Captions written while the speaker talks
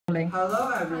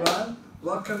Hello everyone,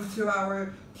 welcome to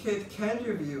our kid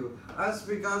candy review. As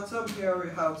we got some here, we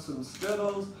have some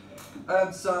Skittles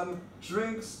and some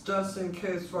drinks just in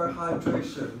case for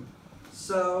hydration.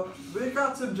 So we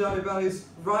got some Jelly Bellies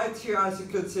right here, as you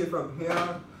can see from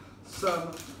here.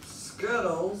 Some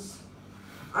Skittles.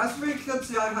 As we can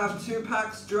see, I have 2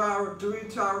 packs due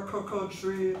to our Cocoa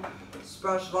Tree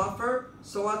special offer.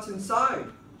 So what's inside?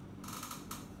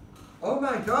 Oh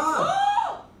my god!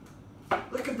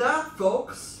 Look at that,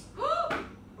 folks!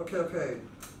 Okay.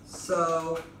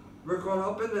 So, we're going to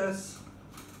open this.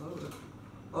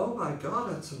 Oh my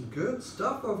god, that's some good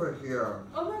stuff over here.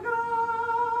 Oh my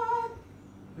god!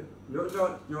 You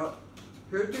know,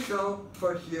 here you go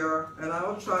for here, and I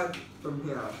will try it from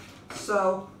here.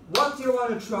 So, what do you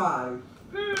want to try?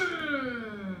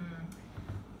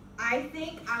 I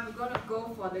think I'm gonna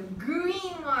go for the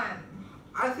green one.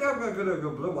 I think I'm going to go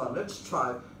blue one. Let's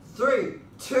try. 3,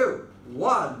 2,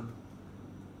 1.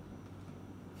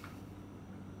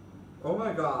 Oh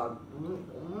my god.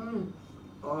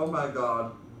 Oh my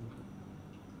god.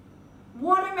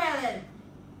 Watermelon.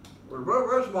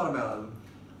 Where's watermelon?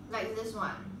 Like this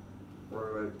one.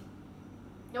 Wait.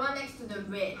 The one next to the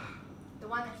red. The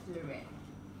one next to the red.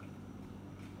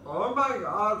 Oh my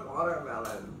god,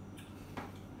 watermelon.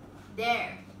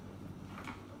 There.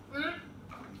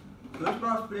 This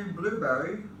must be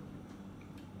blueberry.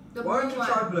 The Why blue don't you one.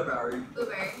 try blueberry?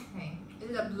 Blueberry. Okay. Is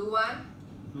it the blue one?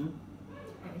 Hmm?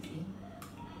 Let me see.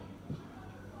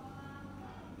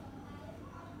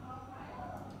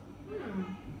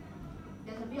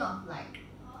 There's a bit of like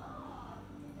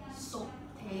soap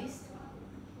taste.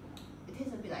 It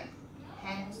tastes a bit like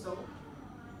hand soap.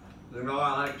 You know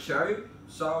I like cherry,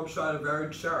 so I'll try the very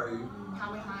cherry.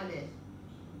 Tell me how it is.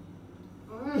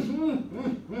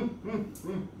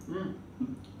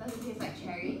 Does it taste like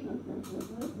cherry?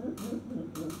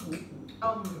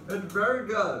 It's very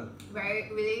good.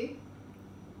 Really?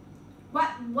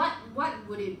 What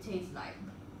would it taste like?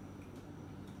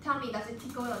 Tell me, does it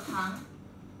tickle your tongue?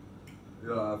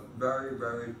 Yeah,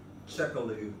 very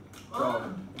tickly.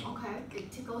 Okay. It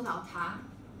tickles our tongue.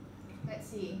 Let's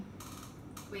see.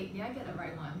 Wait, did I get the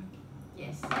right one?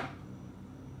 Yes.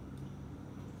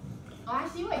 Oh, I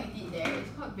see what you did there. It's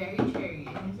called very cherry.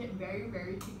 And it's very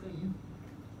tickly.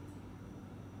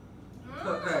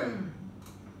 Okay.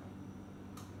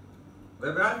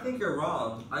 Maybe I think you're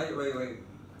wrong. Wait.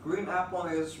 Green apple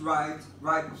is right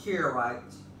here,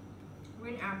 right?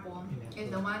 Green apple is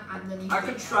the one underneath. I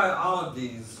could try all of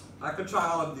these. I could try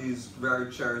all of these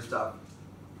very cherry stuff.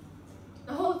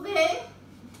 The whole thing?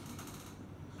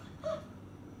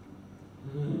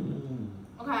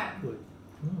 Okay.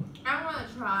 I want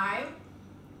to try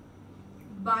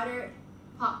butter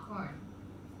popcorn.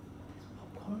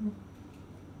 Popcorn?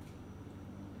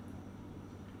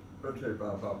 Okay,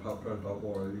 popcorn, don't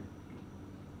worry.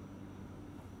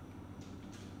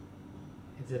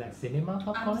 Is it like cinema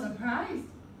popcorn? I'm surprised.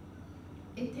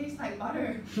 It tastes like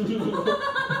butter.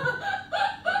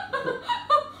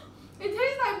 It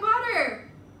tastes like butter.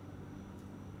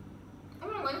 Oh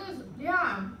my goodness.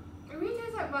 Yeah. It really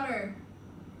tastes like butter.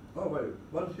 Oh wait,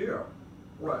 what's here?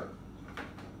 Right.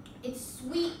 It's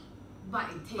sweet, but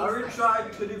it tastes Have you like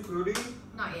tried butter. Tutti Frutti?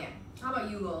 Not yet. How about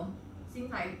you, Lo? Seems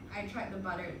like I tried the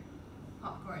buttered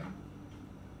popcorn.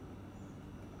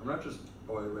 I'm not just.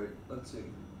 Oh wait. Let's see.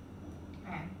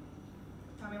 Okay.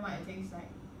 Tell me what it tastes like.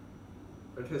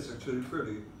 It tastes like Tutti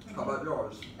Frutti. Okay. How about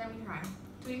yours? Let me try.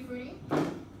 Tutti Frutti? Okay, let me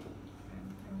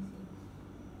see.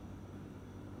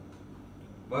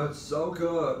 But it's so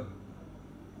good.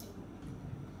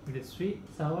 Is it sweet,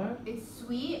 sour? It's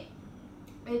sweet.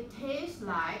 It tastes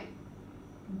like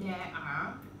there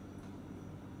are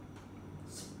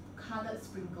colored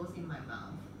sprinkles in my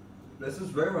mouth. This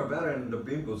is way more better than the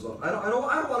Bean Boozled. I don't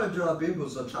want to do a Bean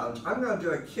Boozled challenge. I'm gonna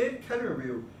do a kid candy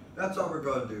review. That's what we're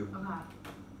gonna do. Okay.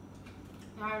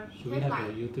 Should we have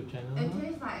a YouTube channel? It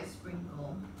tastes like a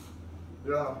sprinkle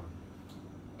Yeah.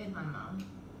 in my mouth.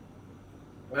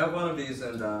 I have one of these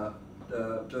and the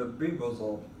Bean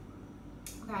Boozled.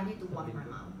 Okay, I need to wash my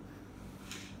mouth.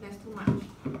 There's too much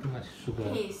Too much sugar.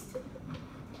 paste.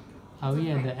 Are we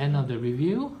at the end of the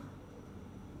review?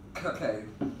 Okay.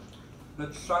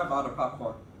 Let's try butter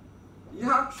popcorn. You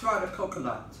have to try the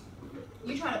coconut.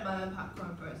 You try the butter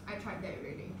popcorn first. I tried that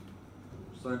already.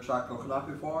 So you tried coconut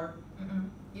before?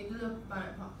 You do the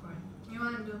butter popcorn. You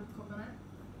want to do coconut?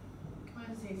 What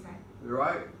does it taste like? You're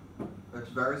right. It's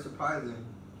very surprising.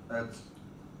 It's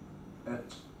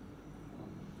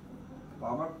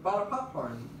butter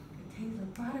popcorn. It tastes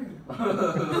like butter.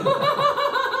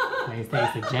 Instead,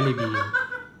 it's a jelly bean.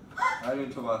 I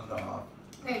need to wash that off.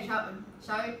 Okay, shall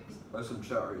we? Or some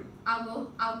cherry. I'll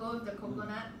go with the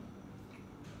coconut.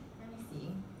 Let me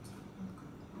see.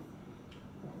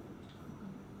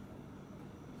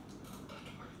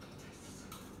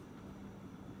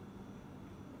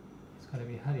 It's gonna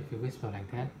be hard if you whisper like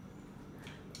that.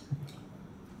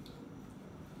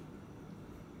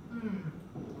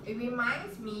 It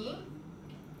reminds me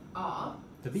of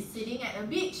The beach. sitting at a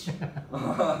beach.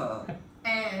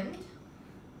 And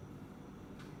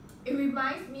it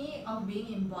reminds me of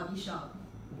being in Body Shop,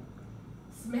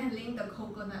 smelling the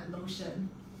coconut lotion.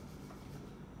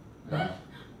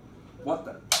 What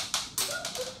the?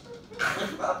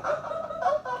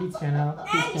 Kids channel.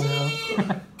 Kids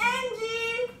channel.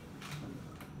 Angie!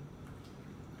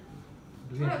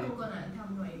 Try the Really? coconut and tell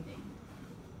me what you think.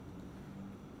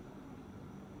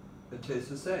 It tastes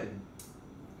the same.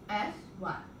 As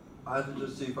what? I have to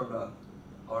just see from the.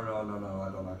 Oh no, I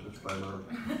don't like this flavor.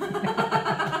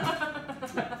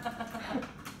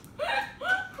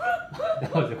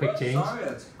 That was a quick change. Sorry,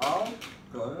 it's all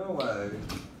going away.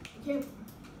 Okay,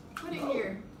 put it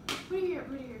here. Put it here.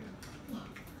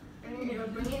 And then you'll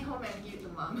bring it home and give it to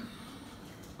mom.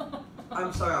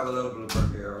 I'm sorry, I have a little bit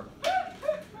of burn here.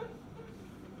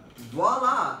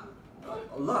 Voila!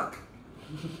 Look.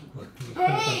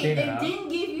 Hey, they didn't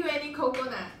give you any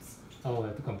coconuts. Oh, I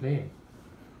have to complain.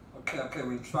 Okay,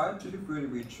 we tried tutti frutti,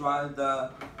 we tried the.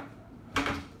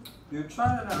 You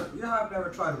have never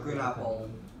tried green apple.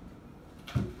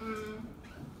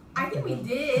 I think we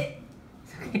did.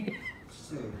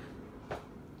 See.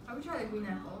 Have we tried the green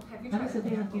apple? Have you No, tried it's the okay,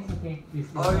 green it's apple? okay. It's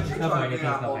Oh, you it's should not for try anything, green it's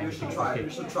not for apple. You should anything. try it. Okay. You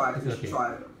should try it. It's You should okay. try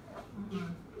it.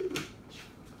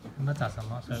 我们找什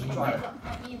么 Just sorry? try it.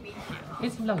 Let me read it. 诶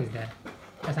ziplock is there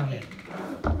在上面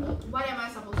What am I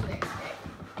supposed to expect?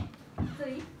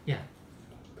 Yeah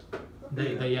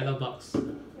the yellow box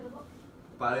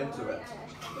Bite into it.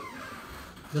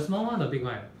 The small one or the big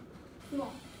one?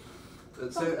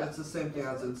 It's the same thing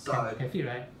as inside. Can fit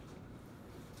right?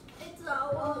 It's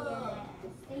our.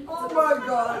 Oh my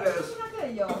god, it is. 是那个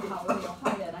有好的有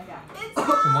坏的那个啊。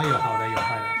 什么有好的有坏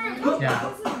的 Yeah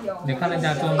是有。你看人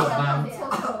家做木板臭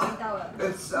臭的味道了。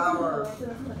 It's sour.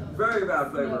 Very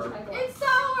bad flavor. It's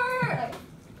sour.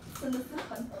 真的是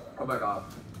很。 Oh my god.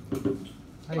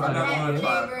 还 I 有 don't 什么 want to try.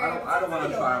 I don't want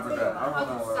to try ever again. I How's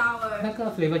don't it know. 那 sour? 个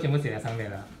flavor 全部写在上面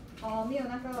了哦，没有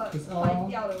那个 It's all- 坏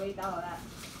掉的味道了啦。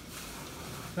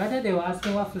 Rather they were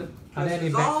asking what are there any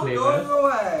This is bad all going flavors?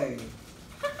 away.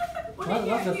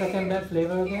 What's the second bad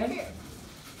flavor Here, again? here.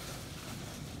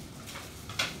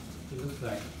 It looks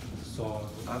like salt.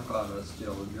 I'm gonna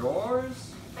steal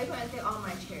yours. I gonna take all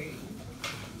my cherry.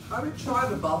 Have you tried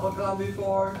the bubble gum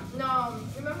before? No,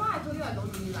 remember I told you I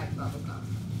don't really like bubblegum.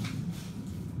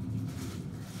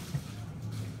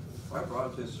 I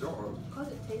brought this yours. Because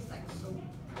it tastes like soap.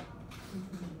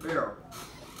 Here,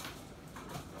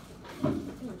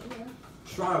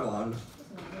 try one.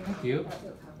 Thank you.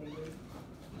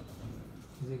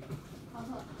 Is it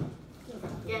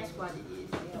Guess what it is?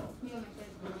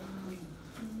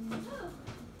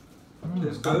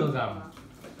 It's good. bubble gum.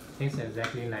 Tastes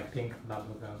exactly like pink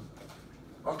bubble gum.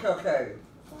 Okay.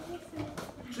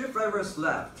 2 flavors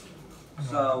left.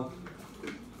 So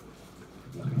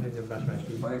Let's just brush my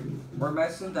teeth. we're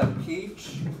missing the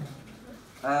peach.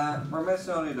 We're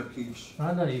missing only the peach.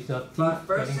 Rather is your teeth But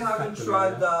first, getting you haven't stuck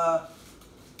tried together?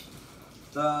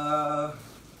 the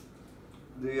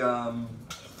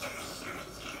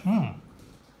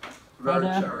red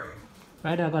Ryder. cherry.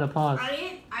 Ryder, I got a pause.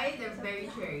 I ate the berry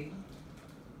cherry.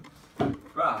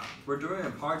 Bruh, we're doing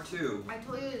it part 2. I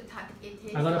told you it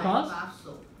tastes I got a like pause? bath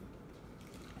soap.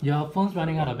 Your phone's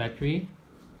running out of battery.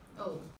 Oh,